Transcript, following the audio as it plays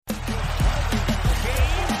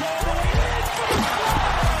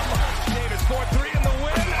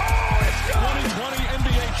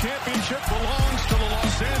championship belongs to the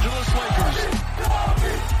Los Angeles Lakers.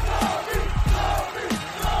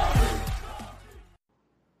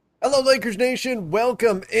 Hello, Lakers Nation.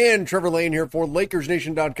 Welcome in. Trevor Lane here for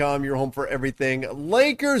LakersNation.com, your home for everything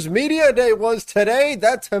Lakers. Media Day was today.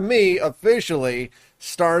 That, to me, officially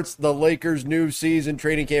starts the Lakers' new season.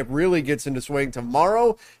 Training camp really gets into swing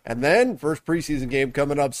tomorrow. And then, first preseason game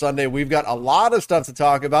coming up Sunday. We've got a lot of stuff to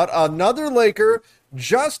talk about. Another Laker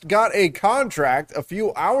just got a contract a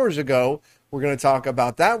few hours ago. We're going to talk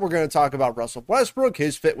about that. We're going to talk about Russell Westbrook,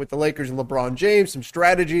 his fit with the Lakers and LeBron James, some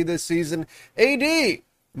strategy this season. AD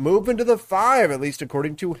moving to the 5, at least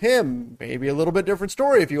according to him. Maybe a little bit different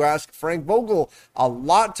story if you ask Frank Vogel. A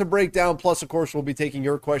lot to break down. Plus, of course, we'll be taking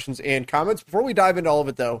your questions and comments. Before we dive into all of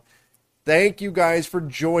it, though, thank you guys for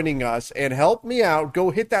joining us. And help me out.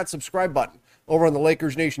 Go hit that subscribe button over on the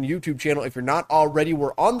Lakers Nation YouTube channel. If you're not already,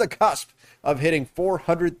 we're on the cusp of hitting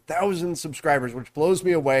 400,000 subscribers, which blows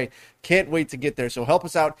me away. Can't wait to get there. So help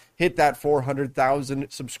us out. Hit that 400,000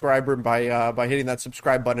 subscriber by hitting that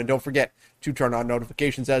subscribe button. And don't forget to turn on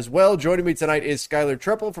notifications as well. Joining me tonight is Skylar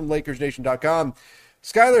Triple from LakersNation.com.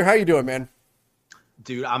 Skylar, how you doing, man?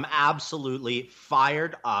 Dude, I'm absolutely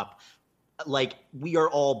fired up. Like, we are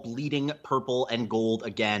all bleeding purple and gold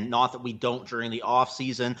again. Not that we don't during the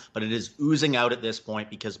offseason, but it is oozing out at this point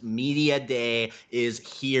because Media Day is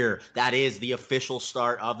here. That is the official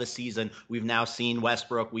start of the season. We've now seen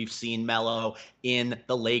Westbrook. We've seen Melo in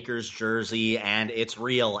the Lakers jersey, and it's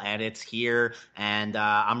real, and it's here. And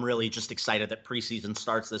I'm really just excited that preseason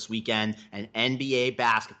starts this weekend, and NBA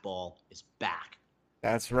basketball is back.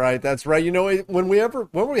 That's right. That's right. You know, when we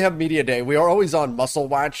have Media Day, we are always on muscle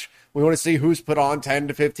watch. We want to see who's put on 10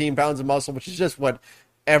 to 15 pounds of muscle, which is just what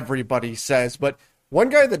everybody says. But one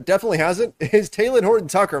guy that definitely hasn't is Talen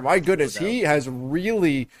Horton-Tucker. My goodness, he has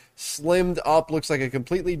really slimmed up, looks like a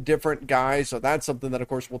completely different guy. So that's something that, of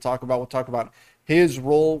course, we'll talk about. We'll talk about his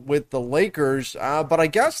role with the Lakers. But I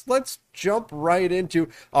guess let's jump right into,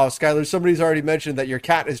 Skylar, somebody's already mentioned that your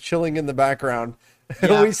cat is chilling in the background.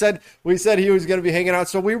 Yeah. we said he was going to be hanging out.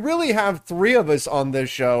 So we really have three of us on this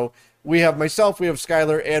show. We have myself, we have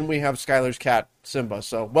Skylar, and we have Skylar's cat, Simba.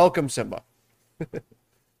 So welcome, Simba. And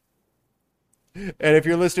if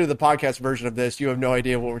you're listening to the podcast version of this, you have no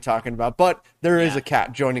idea what we're talking about. But there is a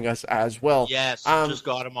cat joining us as well. Yes, just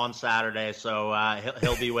got him on Saturday, so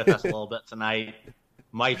he'll be with us a little bit tonight.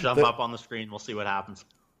 Might jump up on the screen. We'll see what happens.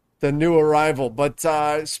 The new arrival. But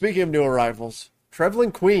speaking of new arrivals,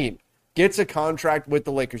 Trevelin Queen gets a contract with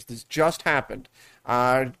the Lakers. This just happened.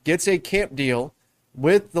 Gets a camp deal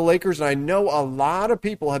with the Lakers. And I know a lot of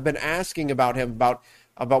people have been asking about him,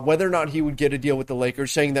 about whether or not he would get a deal with the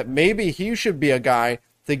Lakers, saying that maybe he should be a guy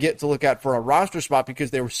to get to look at for a roster spot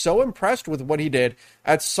because they were so impressed with what he did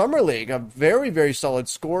at Summer League. A very, very solid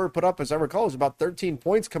score put up, as I recall, it was about 13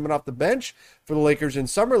 points coming off the bench for the Lakers in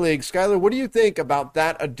Summer League. Skylar, what do you think about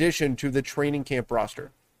that addition to the training camp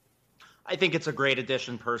roster? I think it's a great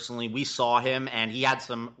addition personally. We saw him, and he had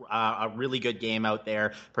a really good game out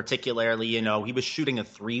there, particularly, he was shooting a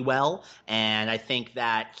 3 well, and I think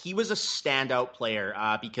that he was a standout player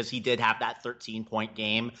because he did have that 13-point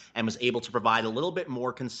game and was able to provide a little bit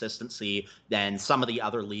more consistency than some of the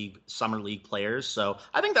other summer league players. So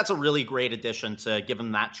I think that's a really great addition to give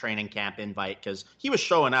him that training camp invite because he was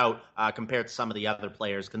showing out compared to some of the other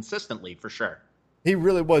players consistently, for sure. He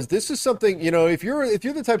really was. This is something, if you're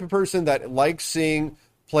the type of person that likes seeing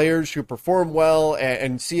players who perform well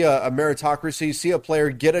and see a meritocracy, see a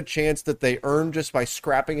player get a chance that they earn just by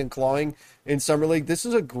scrapping and clawing in Summer League, this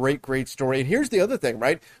is a great, great story. And here's the other thing,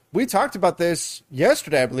 right? We talked about this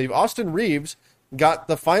yesterday, I believe. Austin Reeves got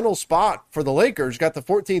the final spot for the Lakers, got the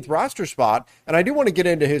 14th roster spot, and I do want to get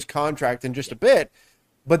into his contract in just a bit.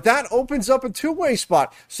 But that opens up a two-way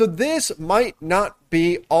spot. So this might not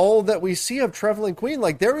be all that we see of Trevelin Queen.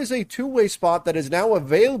 Like, there is a two-way spot that is now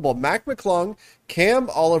available. Mac McClung,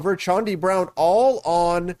 Cam Oliver, Chaundi Brown, all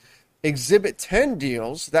on Exhibit 10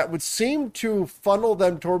 deals that would seem to funnel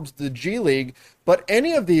them towards the G League. But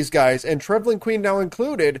any of these guys, and Trevelin Queen now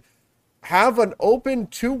included, have an open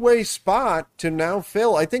two-way spot to now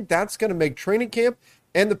fill. I think that's going to make training camp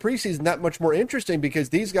and the preseason that much more interesting because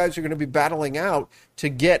these guys are going to be battling out to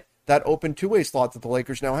get that open two-way slot that the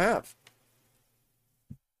Lakers now have.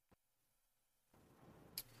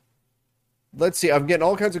 Let's see. I'm getting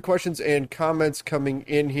all kinds of questions and comments coming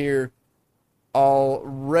in here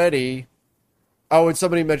already. Oh, and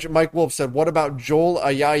somebody mentioned, Mike Wolf said, what about Joel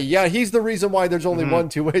Ayayi? Yeah, he's the reason why there's only one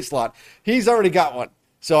two-way slot. He's already got one.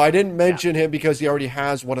 So I didn't mention him because he already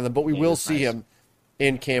has one of them, but we will see him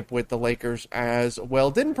in camp with the Lakers as well.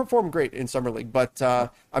 Didn't perform great in Summer League, but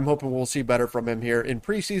I'm hoping we'll see better from him here in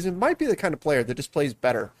preseason. Might be the kind of player that just plays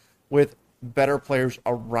better with better players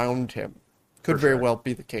around him. Could very well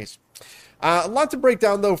be the case. A lot to break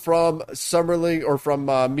down, though, from Summer League or from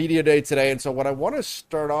Media Day today. And so what I want to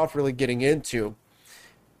start off really getting into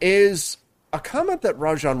is a comment that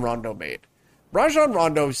Rajon Rondo made. Rajon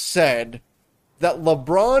Rondo said that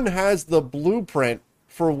LeBron has the blueprint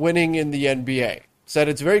for winning in the NBA. Said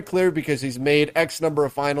it's very clear because he's made X number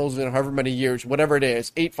of finals in however many years, whatever it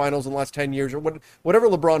is, 8 finals in the last 10 years, or whatever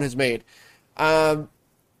LeBron has made,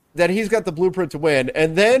 that he's got the blueprint to win.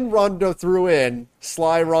 And then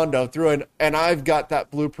Sly Rondo threw in, and I've got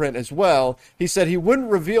that blueprint as well. He said he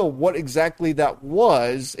wouldn't reveal what exactly that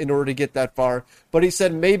was in order to get that far, but he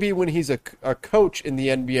said maybe when he's a coach in the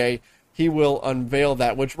NBA, he will unveil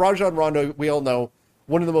that, which Rajon Rondo, we all know,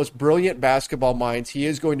 one of the most brilliant basketball minds. He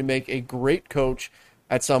is going to make a great coach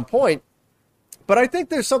at some point. But I think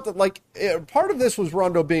there's something like part of this was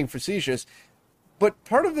Rondo being facetious, but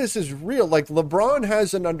part of this is real. Like LeBron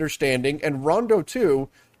has an understanding, and Rondo too,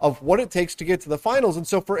 of what it takes to get to the finals. And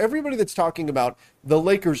so for everybody that's talking about the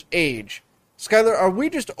Lakers' age, Skylar, are we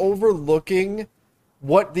just overlooking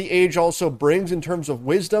what the age also brings in terms of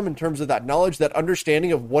wisdom, in terms of that knowledge, that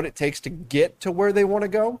understanding of what it takes to get to where they want to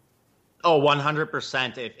go? Oh,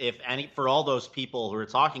 100%. If any, for all those people who are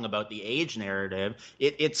talking about the age narrative,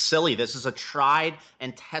 it's silly. This is a tried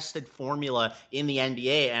and tested formula in the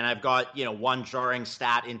NBA. And I've got, one jarring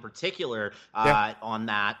stat in particular on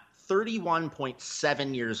that.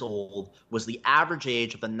 31.7 years old was the average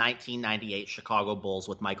age of the 1998 Chicago Bulls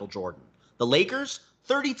with Michael Jordan. The Lakers,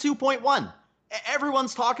 32.1.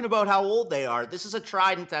 Everyone's talking about how old they are. This is a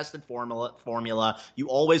tried and tested formula. You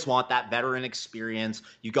always want that veteran experience.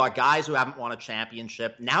 You got guys who haven't won a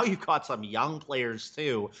championship. Now you've got some young players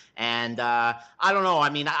too. And I don't know. I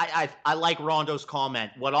mean, I like Rondo's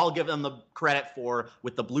comment. What I'll give them the credit for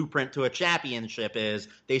with the blueprint to a championship is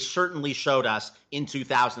they certainly showed us in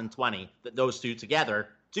 2020 that those two together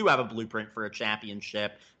do have a blueprint for a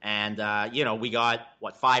championship. And, we got,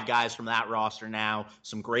 5 guys from that roster now,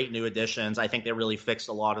 some great new additions. I think they really fixed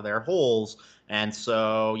a lot of their holes. And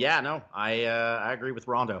so, I agree with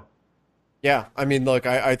Rondo. Yeah, I mean, look,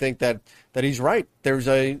 I think that he's right. There's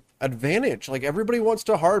a advantage. Like, everybody wants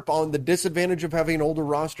to harp on the disadvantage of having an older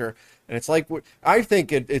roster. And it's like, I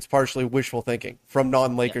think it's partially wishful thinking from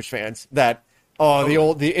non-Lakers fans that,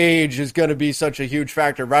 the age is going to be such a huge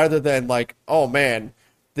factor, rather than like, oh, man,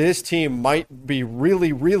 this team might be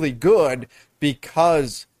really, really good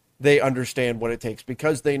because they understand what it takes,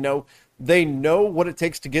 because they know what it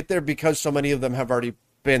takes to get there, because so many of them have already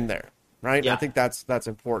been there, right? Yeah. I think that's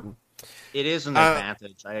important. It is an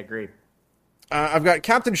advantage. I agree. I've got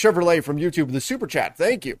Captain Chevrolet from YouTube, the super chat.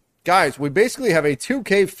 Thank you. Guys, we basically have a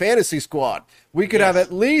 2K fantasy squad. We could have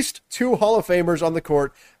at least 2 Hall of Famers on the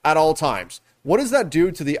court at all times. What does that do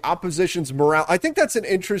to the opposition's morale? I think that's an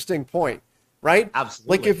interesting point. Right?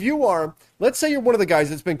 Absolutely. Like if you are, let's say you're one of the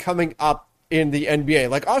guys that's been coming up in the NBA,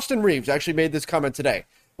 like Austin Reeves actually made this comment today.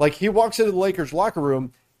 Like he walks into the Lakers locker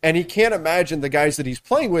room and he can't imagine the guys that he's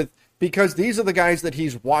playing with because these are the guys that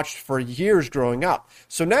he's watched for years growing up.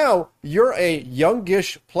 So now you're a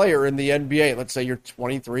youngish player in the NBA. Let's say you're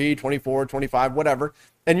 23, 24, 25, whatever,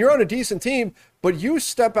 and you're on a decent team, but you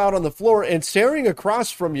step out on the floor and staring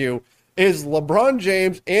across from you is LeBron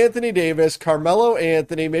James, Anthony Davis, Carmelo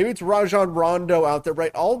Anthony, maybe it's Rajon Rondo out there,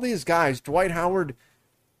 right? All these guys, Dwight Howard,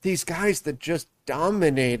 these guys that just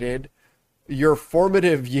dominated your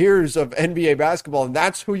formative years of NBA basketball, and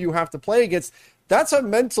that's who you have to play against. That's a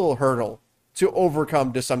mental hurdle to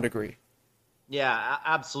overcome to some degree. Yeah,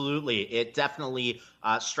 absolutely. It definitely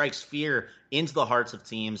strikes fear into the hearts of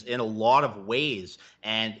teams in a lot of ways,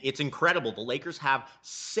 and it's incredible. The Lakers have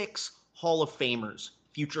 6 Hall of Famers,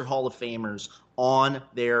 future Hall of Famers on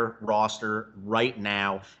their roster right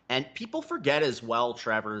now. And people forget as well,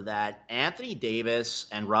 Trevor, that Anthony Davis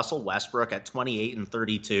and Russell Westbrook at 28 and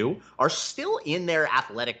 32 are still in their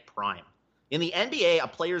athletic prime. In the NBA, a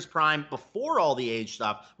player's prime before all the age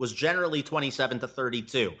stuff was generally 27 to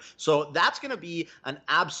 32. So that's going to be an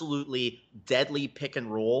absolutely deadly pick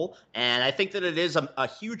and roll. And I think that it is a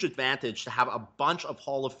huge advantage to have a bunch of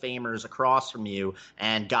Hall of Famers across from you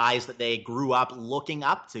and guys that they grew up looking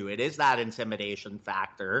up to. It is that intimidation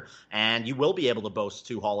factor, and you will be able to boast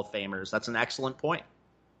 2 Hall of Famers. That's an excellent point.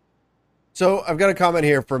 So I've got a comment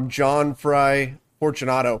here from John Fry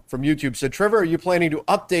Fortunato from YouTube. Said, Trevor, are you planning to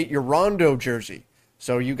update your Rondo jersey?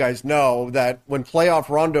 So you guys know that when playoff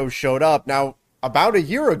Rondo showed up, now about a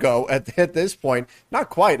year ago at this point,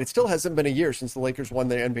 not quite, it still hasn't been a year since the Lakers won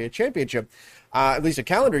the NBA championship, at least a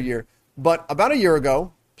calendar year, But about a year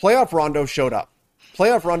ago, playoff Rondo showed up.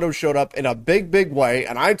 Playoff Rondo showed up in a big, big way.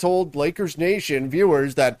 And I told Lakers Nation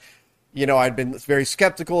viewers that, I'd been very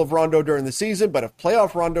skeptical of Rondo during the season, but if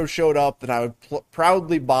playoff Rondo showed up, then I would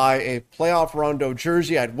proudly buy a playoff Rondo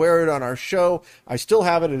jersey. I'd wear it on our show. I still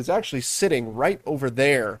have it. It is actually sitting right over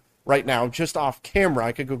there right now, just off camera.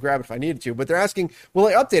 I could go grab it if I needed to. But they're asking, will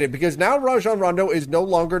I update it? Because now Rajon Rondo is no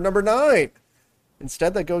longer number 9.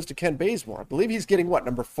 Instead, that goes to Ken Bazemore. I believe he's getting,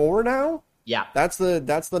 number 4 now? Yeah. That's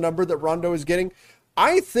the number that Rondo is getting.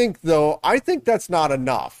 I think that's not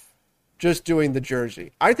enough. Just doing the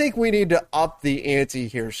jersey. I think we need to up the ante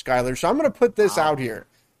here, Skyler. So I'm going to put this out here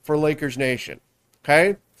for Lakers Nation.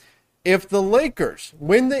 Okay? If the Lakers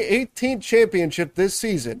win the 18th championship this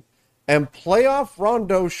season and playoff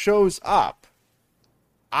Rondo shows up,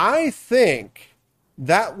 I think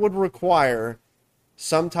that would require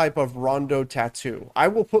some type of Rondo tattoo. I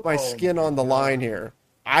will put my skin on the line here.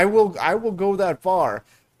 I will go that far.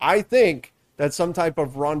 I think that some type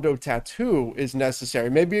of Rondo tattoo is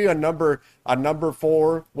necessary. Maybe a number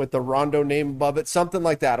 4 with the Rondo name above it, something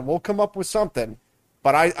like that. And we'll come up with something.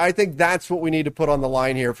 But I think that's what we need to put on the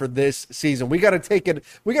line here for this season. We got to take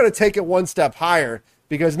it one step higher,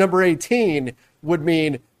 because number 18 would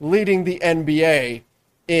mean leading the NBA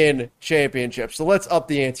in championships. So let's up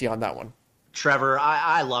the ante on that one. Trevor,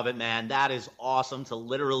 I love it, man. That is awesome to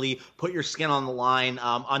literally put your skin on the line.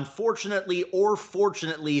 Unfortunately or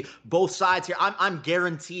fortunately, both sides here, I'm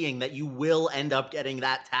guaranteeing that you will end up getting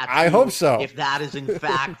that tattoo. I hope so. If that is in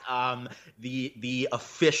fact the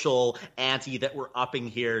official ante that we're upping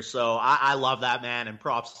here. So I love that, man, and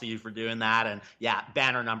props to you for doing that. And yeah,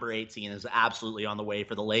 banner number 18 is absolutely on the way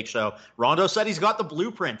for the Lake Show. Rondo said he's got the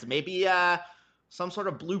blueprint. Maybe some sort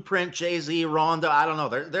of blueprint, Jay-Z, Rondo. I don't know.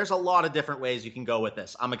 There's a lot of different ways you can go with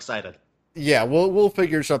this. I'm excited. Yeah, we'll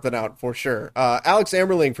figure something out for sure. Alex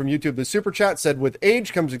Amberling from YouTube, the super chat, said, with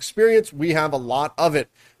age comes experience. We have a lot of it.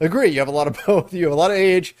 Agree. You have a lot of both. You have a lot of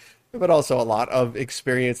age, but also a lot of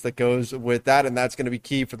experience that goes with that, and that's going to be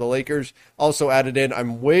key for the Lakers. Also added in,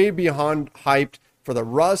 I'm way behind hyped for the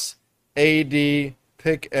Russ AD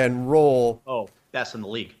pick and roll. Oh, best in the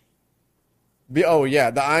league. Oh,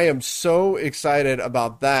 yeah. I am so excited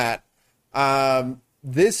about that.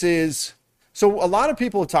 This is... So a lot of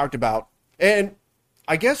people have talked about, and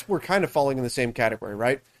I guess we're kind of falling in the same category,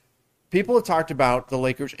 right? People have talked about the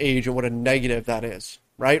Lakers' age and what a negative that is,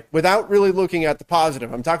 right? Without really looking at the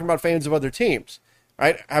positive. I'm talking about fans of other teams,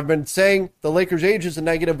 right? I've been saying the Lakers' age is a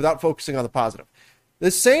negative without focusing on the positive. The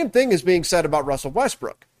same thing is being said about Russell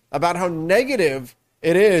Westbrook, about how negative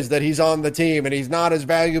it is that he's on the team and he's not as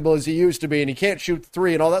valuable as he used to be and he can't shoot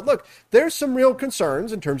 3 and all that. Look, there's some real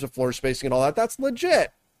concerns in terms of floor spacing and all that. That's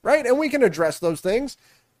legit, right? And we can address those things,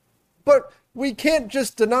 but we can't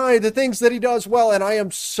just deny the things that he does well. And I am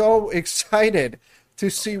so excited to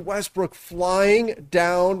see Westbrook flying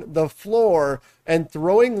down the floor and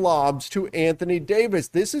throwing lobs to Anthony Davis.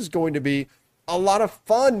 This is going to be a lot of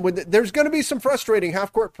fun. There's going to be some frustrating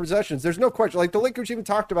half-court possessions. There's no question. Like the Lakers even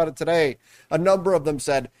talked about it today. A number of them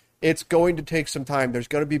said it's going to take some time. There's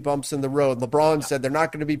going to be bumps in the road. LeBron said they're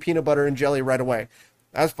not going to be peanut butter and jelly right away.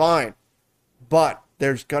 That's fine. But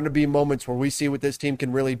there's going to be moments where we see what this team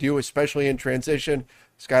can really do, especially in transition.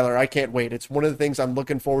 Skylar, I can't wait. It's one of the things I'm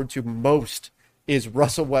looking forward to most is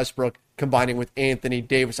Russell Westbrook combining with Anthony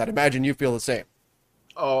Davis. I'd imagine you feel the same.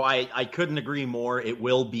 Oh, I couldn't agree more. It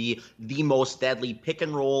will be the most deadly pick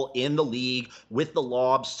and roll in the league with the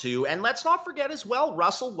lobs too. And let's not forget as well,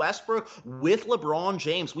 Russell Westbrook with LeBron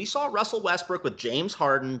James. We saw Russell Westbrook with James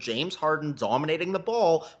Harden dominating the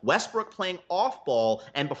ball, Westbrook playing off ball.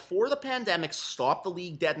 And before the pandemic stopped the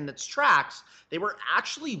league dead in its tracks, they were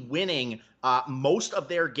actually winning most of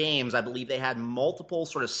their games. I believe they had multiple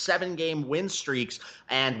sort of 7-game win streaks,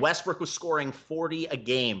 and Westbrook was scoring 40 a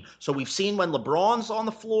game. So we've seen when LeBron's on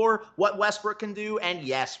the floor what Westbrook can do. And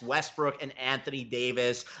yes, Westbrook and Anthony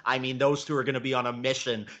Davis, I mean, those two are going to be on a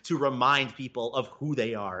mission to remind people of who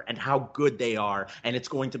they are and how good they are. And it's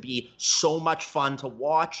going to be so much fun to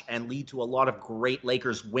watch and lead to a lot of great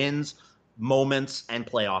Lakers wins, moments, and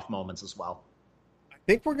playoff moments as well. I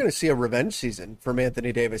think we're going to see a revenge season from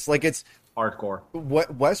Anthony Davis. Like it's hardcore.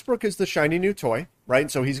 Westbrook is the shiny new toy, right?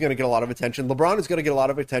 So he's going to get a lot of attention. LeBron is going to get a lot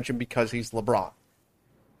of attention because he's LeBron.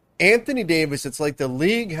 Anthony Davis, it's like the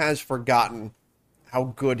league has forgotten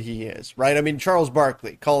how good he is, right? I mean, Charles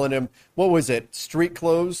Barkley calling him, what was it? Street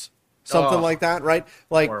clothes? Something like that, right?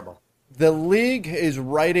 Like horrible. The league is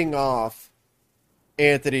writing off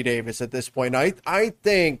Anthony Davis at this point. I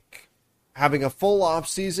think having a full off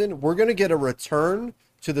season, we're going to get a return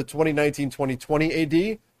to the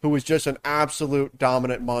 2019-2020 AD who is just an absolute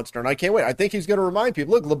dominant monster. And I can't wait. I think he's going to remind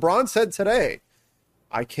people. Look, LeBron said today,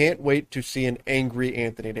 I can't wait to see an angry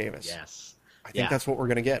Anthony Davis. Yes. I think that's what we're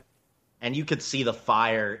going to get. And you could see the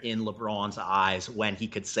fire in LeBron's eyes when he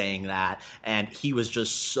could saying that. And he was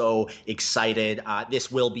just so excited.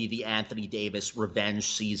 This will be the Anthony Davis revenge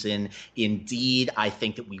season. Indeed, I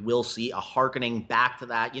think that we will see a hearkening back to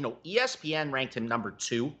that. You know, ESPN ranked him number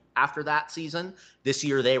 2 after that season. This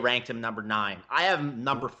year, they ranked him number 9. I have him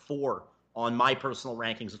number 4 on my personal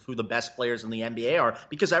rankings of who the best players in the NBA are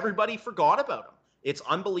because everybody forgot about him. It's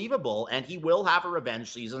unbelievable, and he will have a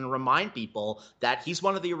revenge season and remind people that he's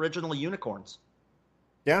one of the original unicorns.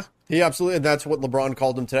 Yeah, he absolutely, and that's what LeBron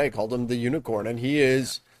called him today, called him the unicorn, and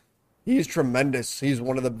he's tremendous. He's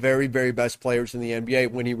one of the very, very best players in the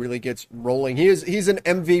NBA when he really gets rolling. He's an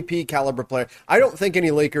MVP caliber player. I don't think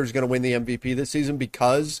any Laker is going to win the MVP this season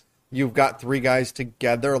because you've got 3 guys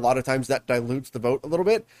together. A lot of times that dilutes the vote a little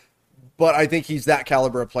bit, but I think he's that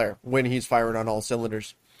caliber of player when he's firing on all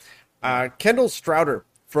cylinders. Kendall Strouder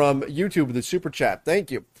from YouTube with a super chat, thank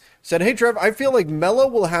you, said, hey Trev, I feel like Melo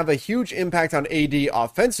will have a huge impact on AD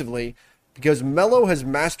offensively because Melo has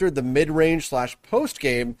mastered the mid-range / post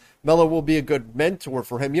game. Melo will be a good mentor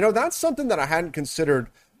for him. You know, that's something that I hadn't considered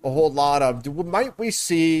a whole lot of. Might we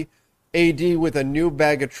see AD with a new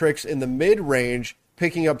bag of tricks in the mid-range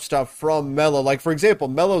picking up stuff from Melo? Like, for example,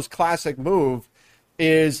 Melo's classic move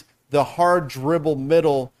is the hard dribble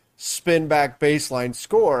middle spin back baseline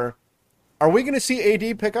score. Are we going to see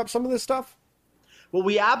AD pick up some of this stuff? Well,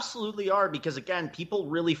 we absolutely are because, again, people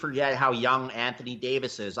really forget how young Anthony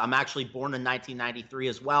Davis is. I'm actually born in 1993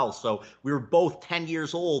 as well, so we were both 10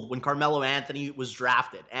 years old when Carmelo Anthony was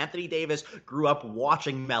drafted. Anthony Davis grew up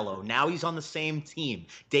watching Melo. Now he's on the same team.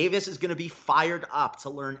 Davis is going to be fired up to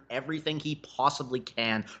learn everything he possibly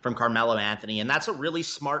can from Carmelo Anthony, and that's a really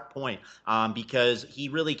smart point because he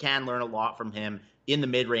really can learn a lot from him in the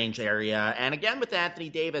mid-range area. And again, with Anthony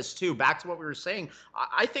Davis, too, back to what we were saying,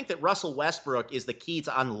 I think that Russell Westbrook is the key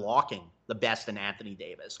to unlocking the best in Anthony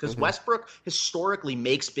Davis because Westbrook historically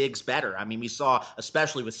makes bigs better. I mean, we saw,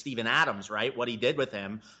 especially with Steven Adams, right, what he did with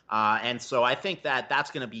him. And so I think that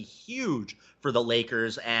that's going to be huge for the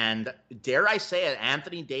Lakers. And dare I say it,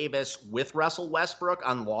 Anthony Davis with Russell Westbrook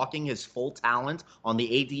unlocking his full talent on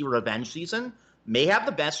the AD revenge season may have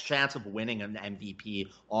the best chance of winning an MVP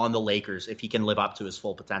on the Lakers if he can live up to his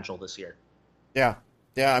full potential this year. Yeah.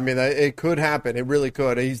 I mean, it could happen. It really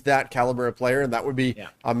could. He's that caliber of player, and that would be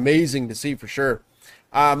amazing to see for sure.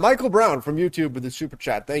 Michael Brown from YouTube with the super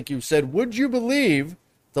chat, thank you, said, would you believe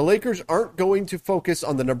the Lakers aren't going to focus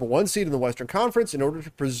on the number 1 seed in the Western Conference in order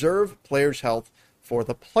to preserve players' health for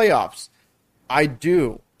the playoffs? I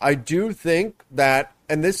do. I do think that,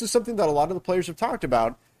 and this is something that a lot of the players have talked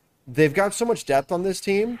about, they've got so much depth on this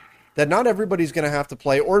team that not everybody's going to have to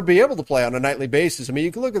play or be able to play on a nightly basis. I mean,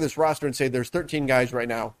 you can look at this roster and say there's 13 guys right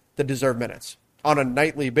now that deserve minutes on a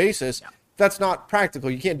nightly basis. Yeah. That's not practical.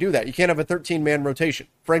 You can't do that. You can't have a 13-man rotation.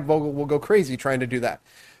 Frank Vogel will go crazy trying to do that.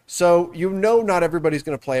 So you know not everybody's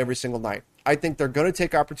going to play every single night. I think they're going to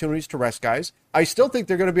take opportunities to rest guys. I still think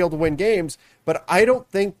they're going to be able to win games, but I don't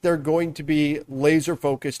think they're going to be laser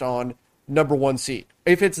focused on number 1 seed.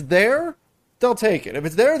 If it's there, they'll take it. If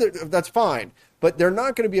it's there, that's fine. But they're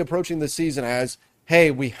not going to be approaching the season as,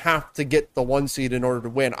 hey, we have to get the 1 seed in order to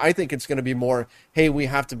win. I think it's going to be more, hey, we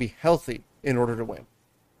have to be healthy in order to win.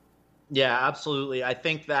 Yeah, absolutely. I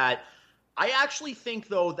actually think,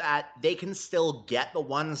 though, that they can still get the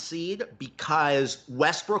 1 seed because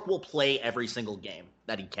Westbrook will play every single game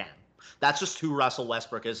that he can. That's just who Russell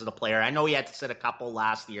Westbrook is as a player. I know he had to sit a couple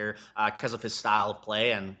last year because of his style of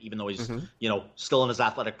play, and even though he's still in his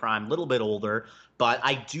athletic prime, a little bit older. But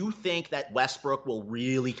I do think that Westbrook will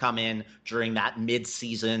really come in during that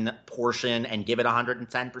mid-season portion and give it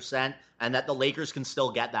 110%, and that the Lakers can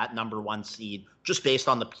still get that number 1 seed just based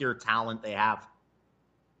on the pure talent they have.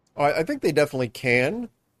 Oh, I think they definitely can,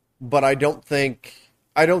 but I don't think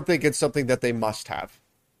it's something that they must have.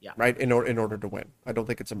 Yeah. Right, in order to win. I don't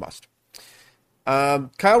think it's a must.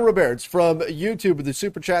 Kyle Roberts from YouTube with the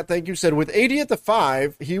super chat, thank you, said, with AD at the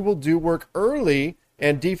 5, he will do work early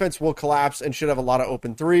and defense will collapse and should have a lot of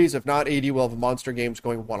open threes. If not, AD will have monster games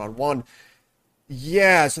going one-on-one.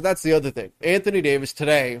 Yeah, so that's the other thing. Anthony Davis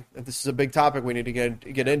today, and this is a big topic we need to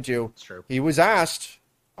get into, he was asked,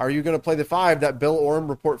 are you going to play the 5? That Bill Oram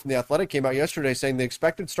report from The Athletic came out yesterday saying the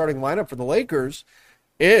expected starting lineup for the Lakers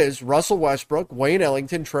is Russell Westbrook, Wayne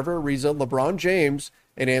Ellington, Trevor Ariza, LeBron James,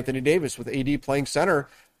 and Anthony Davis, with AD playing center.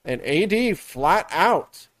 And AD flat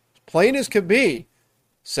out, plain as could be,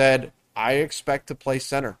 said, I expect to play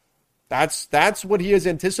center. That's what he is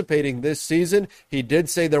anticipating this season. He did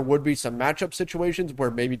say there would be some matchup situations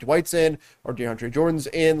where maybe Dwight's in or DeAndre Jordan's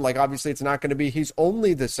in. Like, obviously, it's not going to be he's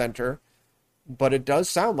only the center, but it does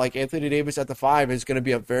sound like Anthony Davis at the 5 is going to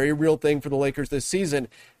be a very real thing for the Lakers this season.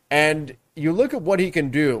 And you look at what he can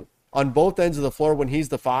do on both ends of the floor when he's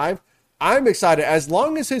the 5. I'm excited. As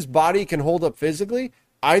long as his body can hold up physically,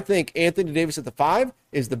 I think Anthony Davis at the 5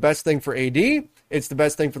 is the best thing for AD. It's the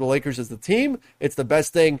best thing for the Lakers as the team. It's the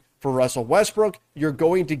best thing for Russell Westbrook. You're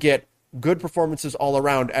going to get good performances all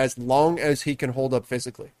around as long as he can hold up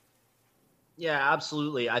physically. Yeah,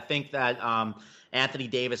 absolutely. I think that Anthony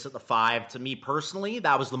Davis at the 5, to me personally,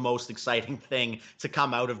 that was the most exciting thing to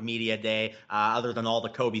come out of Media Day, other than all the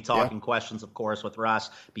Kobe talking questions, of course, with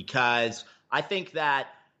Russ, because I think that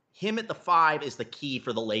him at the 5 is the key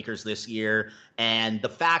for the Lakers this year. And the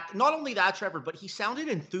fact, not only that, Trevor, but he sounded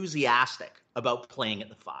enthusiastic about playing at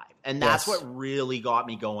the 5. And that's what really got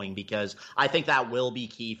me going, because I think that will be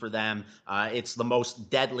key for them. It's the most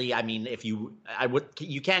deadly. I mean,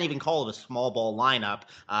 you can't even call it a small ball lineup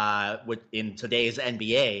in today's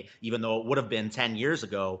NBA, even though it would have been 10 years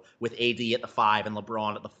ago with AD at the 5 and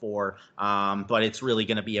LeBron at the 4. But it's really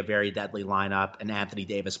going to be a very deadly lineup, and Anthony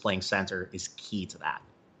Davis playing center is key to that.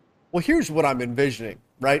 Well, here's what I'm envisioning,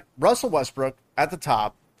 right? Russell Westbrook at the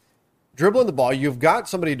top, dribbling the ball. You've got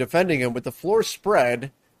somebody defending him with the floor spread.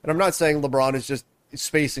 And I'm not saying LeBron is just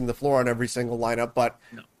spacing the floor on every single lineup, but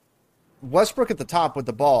Westbrook at the top with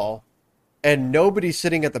the ball and nobody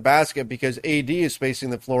sitting at the basket because AD is spacing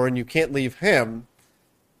the floor and you can't leave him.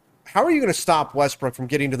 How are you going to stop Westbrook from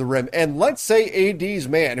getting to the rim? And let's say AD's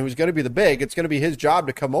man, who's going to be the big, it's going to be his job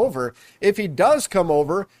to come over. If he does come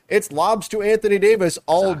over, it's lobs to Anthony Davis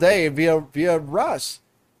all day via Russ.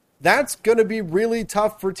 That's going to be really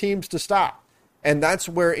tough for teams to stop. And that's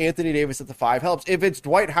where Anthony Davis at the 5 helps. If it's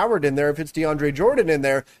Dwight Howard in there, if it's DeAndre Jordan in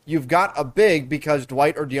there, you've got a big because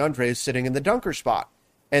Dwight or DeAndre is sitting in the dunker spot.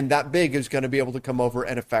 And that big is going to be able to come over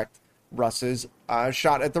and affect Russ's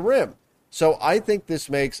shot at the rim. So I think this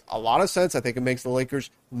makes a lot of sense. I think it makes the Lakers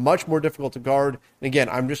much more difficult to guard. And again,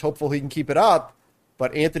 I'm just hopeful he can keep it up.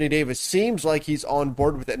 But Anthony Davis seems like he's on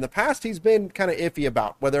board with it. In the past, he's been kind of iffy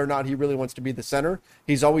about whether or not he really wants to be the center.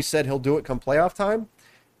 He's always said he'll do it come playoff time.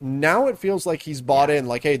 Now it feels like he's bought in,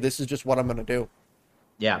 like, hey, this is just what I'm going to do.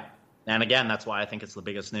 Yeah. And again, that's why I think it's the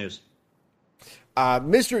biggest news.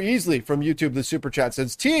 Mr. Easley from YouTube, the Super Chat,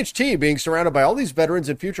 says, THT being surrounded by all these veterans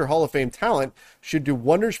and future Hall of Fame talent should do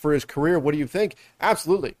wonders for his career. What do you think?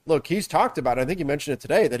 Absolutely. Look, he's talked about, I think he mentioned it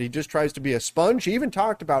today, that he just tries to be a sponge. He even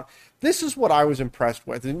talked about, this is what I was impressed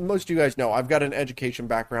with. And most of you guys know, I've got an education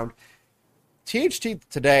background. THT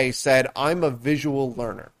today said, I'm a visual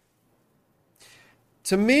learner.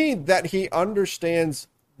 To me, that he understands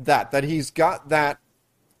that he's got that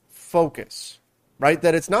focus. Right?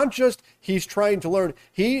 That it's not just he's trying to learn.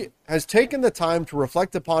 He has taken the time to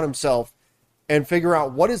reflect upon himself and figure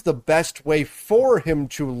out what is the best way for him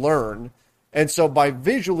to learn. And so by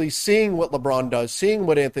visually seeing what LeBron does, seeing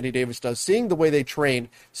what Anthony Davis does, seeing the way they train,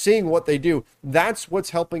 seeing what they do, that's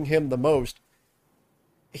what's helping him the most.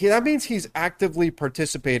 That means he's actively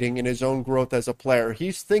participating in his own growth as a player.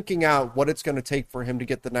 He's thinking out what it's going to take for him to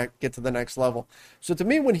get to the next level. So to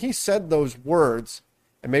me, when he said those words,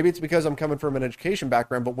 and maybe it's because I'm coming from an education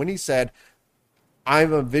background, but when he said,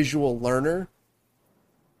 I'm a visual learner,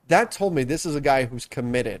 that told me this is a guy who's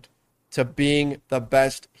committed to being the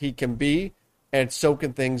best he can be and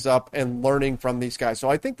soaking things up and learning from these guys.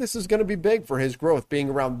 So I think this is going to be big for his growth,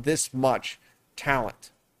 being around this much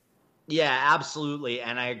talent. Yeah, absolutely.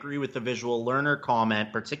 And I agree with the visual learner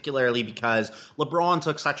comment, particularly because LeBron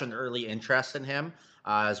took such an early interest in him,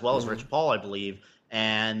 as well as Rich Paul, I believe.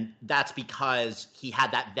 And that's because he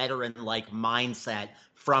had that veteran-like mindset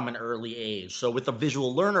from an early age. So with the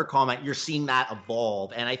visual learner comment, you're seeing that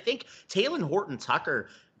evolve. And I think Talen Horton-Tucker,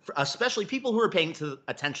 especially people who are paying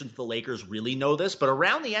attention to the Lakers, really know this. But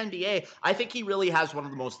around the NBA, I think he really has one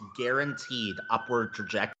of the most guaranteed upward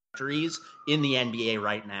trajectories in the NBA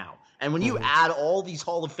right now. And when you add all these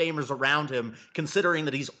Hall of Famers around him, considering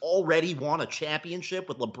that he's already won a championship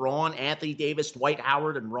with LeBron, Anthony Davis, Dwight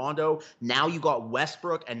Howard, and Rondo, now you got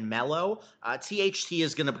Westbrook and Melo, THT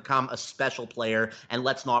is going to become a special player. And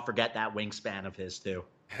let's not forget that wingspan of his, too.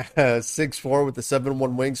 6'4" with the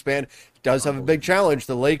 7'1" wingspan. He does have a big challenge.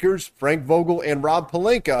 The Lakers, Frank Vogel and Rob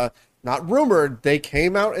Pelinka, not rumored, they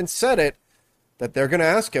came out and said it, that they're going to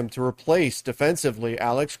ask him to replace defensively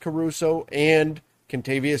Alex Caruso and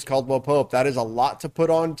Kentavious Caldwell-Pope. That is a lot to put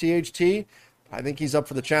on THT. I think he's up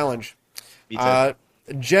for the challenge.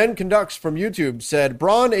 Jen Conducts from YouTube said,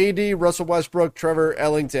 Braun, AD, Russell Westbrook, Trevor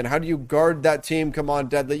Ellington. How do you guard that team? Come on,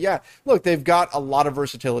 Deadly. Yeah, look, they've got a lot of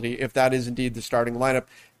versatility if that is indeed the starting lineup.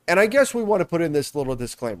 And I guess we want to put in this little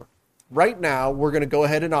disclaimer. Right now, we're going to go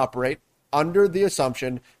ahead and operate under the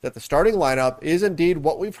assumption that the starting lineup is indeed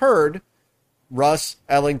what we've heard: Russ,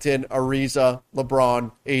 Ellington, Ariza,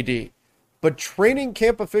 LeBron, AD. But training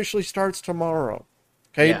camp officially starts tomorrow.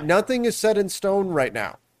 Okay, Yeah. Nothing is set in stone right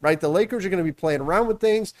now. Right, the Lakers are going to be playing around with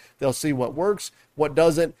things. They'll see what works, what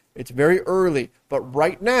doesn't. It's very early. But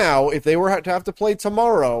right now, if they were to have to play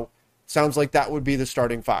tomorrow, sounds like that would be the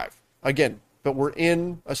starting five. Again, but we're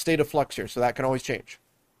in a state of flux here, so that can always change.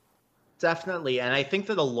 Definitely. And I think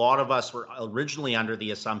that a lot of us were originally under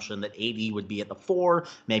the assumption that AD would be at the 4,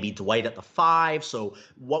 maybe Dwight at the 5. So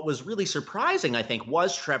what was really surprising, I think,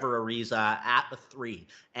 was Trevor Ariza at the 3.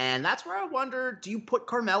 And that's where I wonder, do you put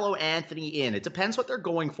Carmelo Anthony in? It depends what they're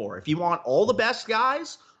going for. If you want all the best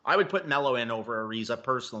guys, I would put Melo in over Ariza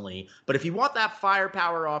personally. But if you want that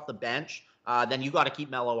firepower off the bench, then you got to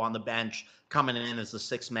keep Melo on the bench, coming in as the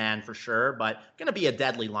 6th man for sure, but going to be a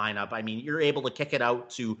deadly lineup. I mean, you're able to kick it out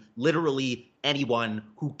to literally anyone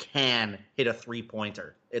who can hit a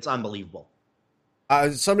 3-pointer. It's unbelievable.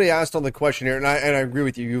 Somebody asked on the question here, and I agree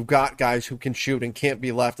with you. You've got guys who can shoot and can't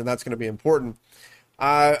be left, and that's going to be important.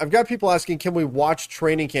 I've got people asking, can we watch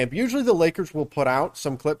training camp? Usually the Lakers will put out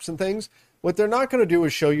some clips and things. What they're not going to do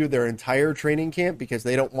is show you their entire training camp, because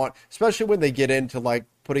they don't want, especially when they get into like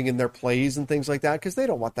putting in their plays and things like that, because they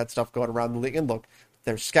don't want that stuff going around the league. And look,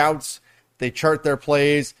 they're scouts. They chart their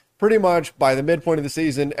plays. Pretty much by the midpoint of the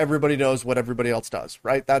season, everybody knows what everybody else does,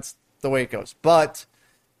 right? That's the way it goes. But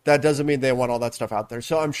that doesn't mean they want all that stuff out there.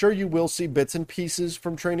 So I'm sure you will see bits and pieces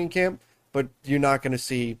from training camp, but you're not going to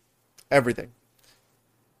see everything.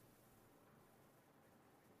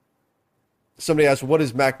 Somebody asked, what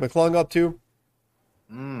is Mac McClung up to?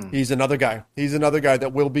 He's another guy. He's another guy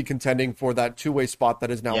that will be contending for that two-way spot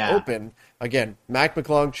that is now open. Again, Mac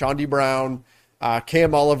McClung, Chauncey Brown,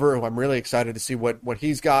 Cam Oliver, who I'm really excited to see what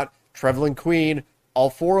he's got, Trevelyan Queen.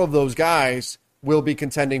 All 4 of those guys will be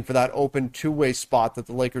contending for that open two-way spot that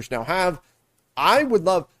the Lakers now have.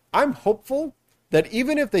 I'm hopeful that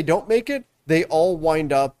even if they don't make it, they all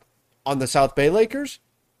wind up on the South Bay Lakers.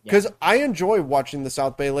 Because I enjoy watching the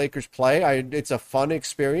South Bay Lakers play. It's a fun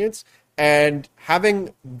experience. And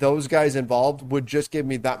having those guys involved would just give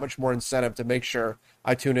me that much more incentive to make sure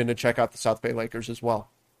I tune in to check out the South Bay Lakers as well.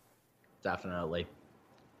 Definitely.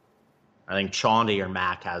 I think Chauncey or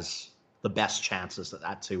Mac has the best chances at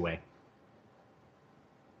that two-way.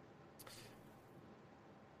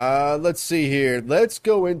 Let's see here. Let's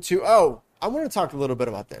go into... I want to talk a little bit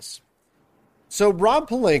about this. So Rob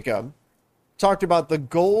Pelinka talked about the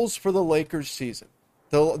goals for the Lakers season,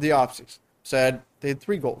 the offseason. Said they had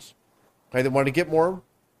 3 goals. Okay, they wanted to get more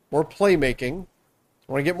playmaking.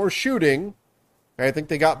 They want to get more shooting. Okay, I think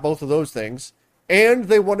they got both of those things. And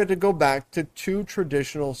they wanted to go back to 2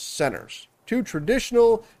 traditional centers. 2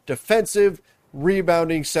 traditional defensive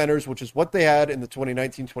rebounding centers, which is what they had in the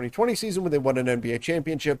 2019-2020 season when they won an NBA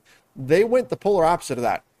championship. They went the polar opposite of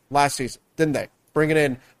that last season, didn't they? Bringing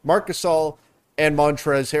in Marc Gasol and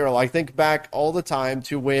Montrezl Harrell. I think back all the time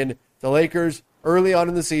to when the Lakers early on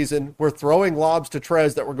in the season were throwing lobs to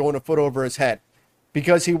Trez that were going a foot over his head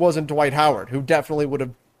because he wasn't Dwight Howard, who definitely would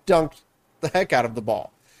have dunked the heck out of the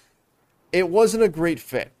ball. It wasn't a great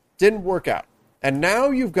fit. Didn't work out. And now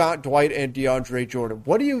you've got Dwight and DeAndre Jordan.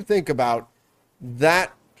 What do you think about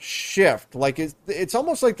that shift? Like, it's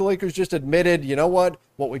almost like the Lakers just admitted, you know what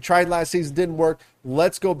we tried last season didn't work.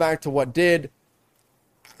 Let's go back to what did.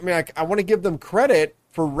 I mean, I want to give them credit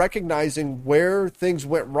for recognizing where things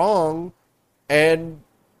went wrong and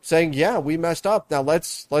saying, yeah, we messed up. Now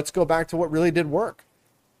let's go back to what really did work.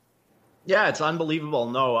 Yeah, it's unbelievable.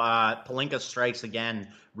 No, Pelinka strikes again.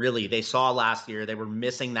 Really, they saw last year they were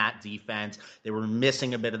missing that defense. They were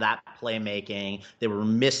missing a bit of that playmaking. They were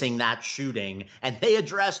missing that shooting. And they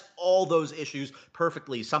addressed all those issues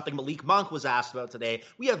perfectly. Something Malik Monk was asked about today.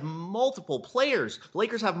 We have multiple players. The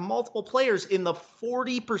Lakers have multiple players in the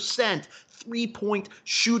 40% three-point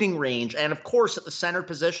shooting range. And of course, at the center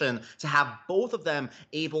position, to have both of them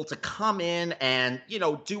able to come in and,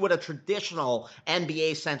 do what a traditional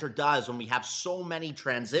NBA center does when we have so many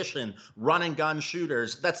transition run and gun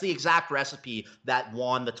shooters. That's the exact recipe that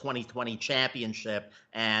won the 2020 championship.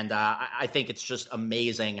 And I think it's just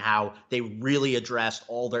amazing how they really addressed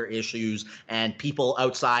all their issues, and people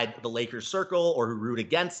outside the Lakers circle or who root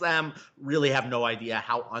against them really have no idea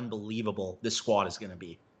how unbelievable this squad is going to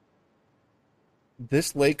be.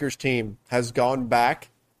 This Lakers team has gone back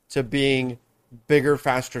to being bigger,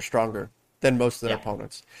 faster, stronger. than most of their Yeah.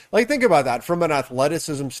 opponents. Like, think about that from an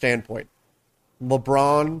athleticism standpoint.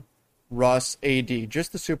 LeBron, Russ, AD,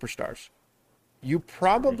 just the superstars. You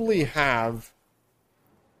probably have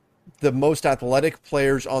the most athletic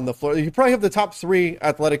players on the floor. You probably have the top 3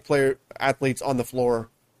 athletes on the floor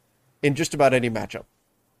in just about any matchup.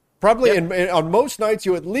 Probably on most nights,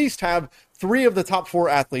 you at least have 3 of the top 4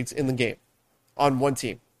 athletes in the game on one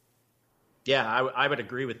team. Yeah, I would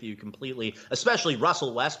agree with you completely, especially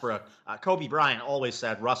Russell Westbrook. Kobe Bryant always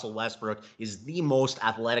said Russell Westbrook is the most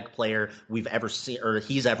athletic player we've ever seen, or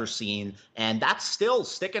he's ever seen, and that's still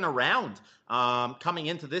sticking around. Coming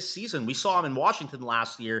into this season, we saw him in Washington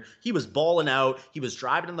last year. He was balling out. He was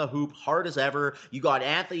driving in the hoop hard as ever. You got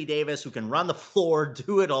Anthony Davis, who can run the floor,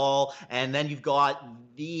 do it all, and then you've got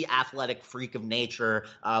the athletic freak of nature,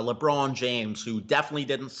 LeBron James, who definitely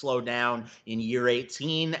didn't slow down in year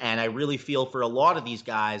 18. And I really feel for a lot of these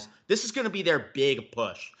guys, this is going to be their big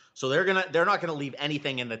push. So they're not going to leave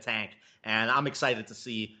anything in the tank. And I'm excited to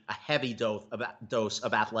see a heavy dose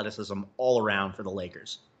of athleticism all around for the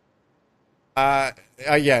Lakers.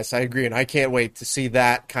 Yes, I agree, and I can't wait to see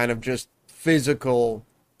that kind of just physical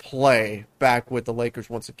play back with the Lakers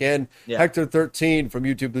once again. Yeah. Hector 13 from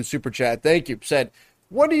YouTube, the super chat, thank you, said,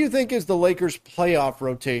 what do you think is the Lakers' playoff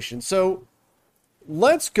rotation? So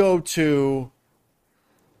let's go to,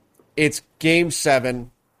 it's game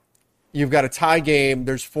 7. You've got a tie game.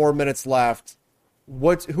 There's 4 minutes left.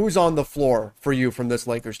 Who's on the floor for you from this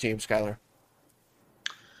Lakers team, Skylar?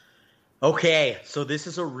 Okay, so this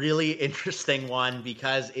is a really interesting one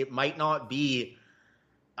because it might not be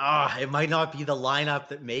the lineup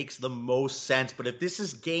that makes the most sense. But if this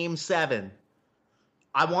is game 7,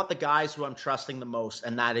 I want the guys who I'm trusting the most,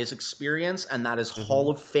 and that is experience, and that is Hall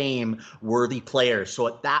of Fame worthy players. So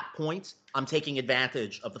at that point, I'm taking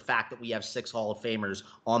advantage of the fact that we have 6 Hall of Famers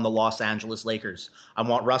on the Los Angeles Lakers. I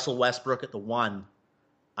want Russell Westbrook at the 1.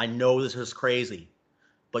 I know this is crazy,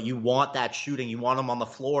 but you want that shooting. You want him on the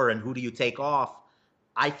floor, and who do you take off?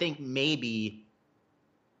 I think maybe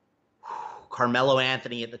Carmelo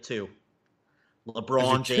Anthony at the 2.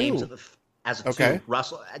 LeBron James as a 2.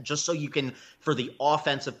 Russell, just so you can, for the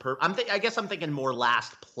offensive I guess I'm thinking more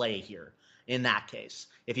last play here in that case,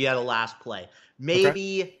 if you had a last play.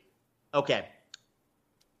 Maybe, okay,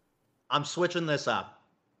 I'm switching this up.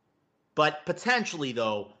 But potentially,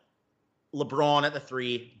 though, LeBron at the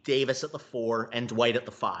 3, Davis at the 4, and Dwight at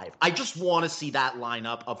the 5. I just want to see that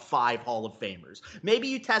lineup of 5 Hall of Famers. Maybe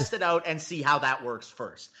you test it out and see how that works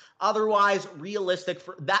first. Otherwise, realistic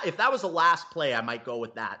for that. If that was the last play, I might go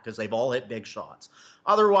with that because they've all hit big shots.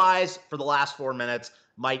 Otherwise, for the last 4 minutes,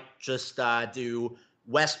 might just do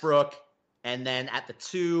Westbrook, and then at the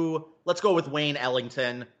 2, let's go with Wayne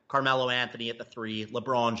Ellington, Carmelo Anthony at the 3,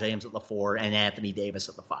 LeBron James at the 4, and Anthony Davis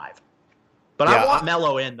at the 5. But yeah, I want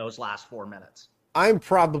Melo in those last 4 minutes. I'm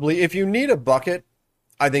probably, if you need a bucket,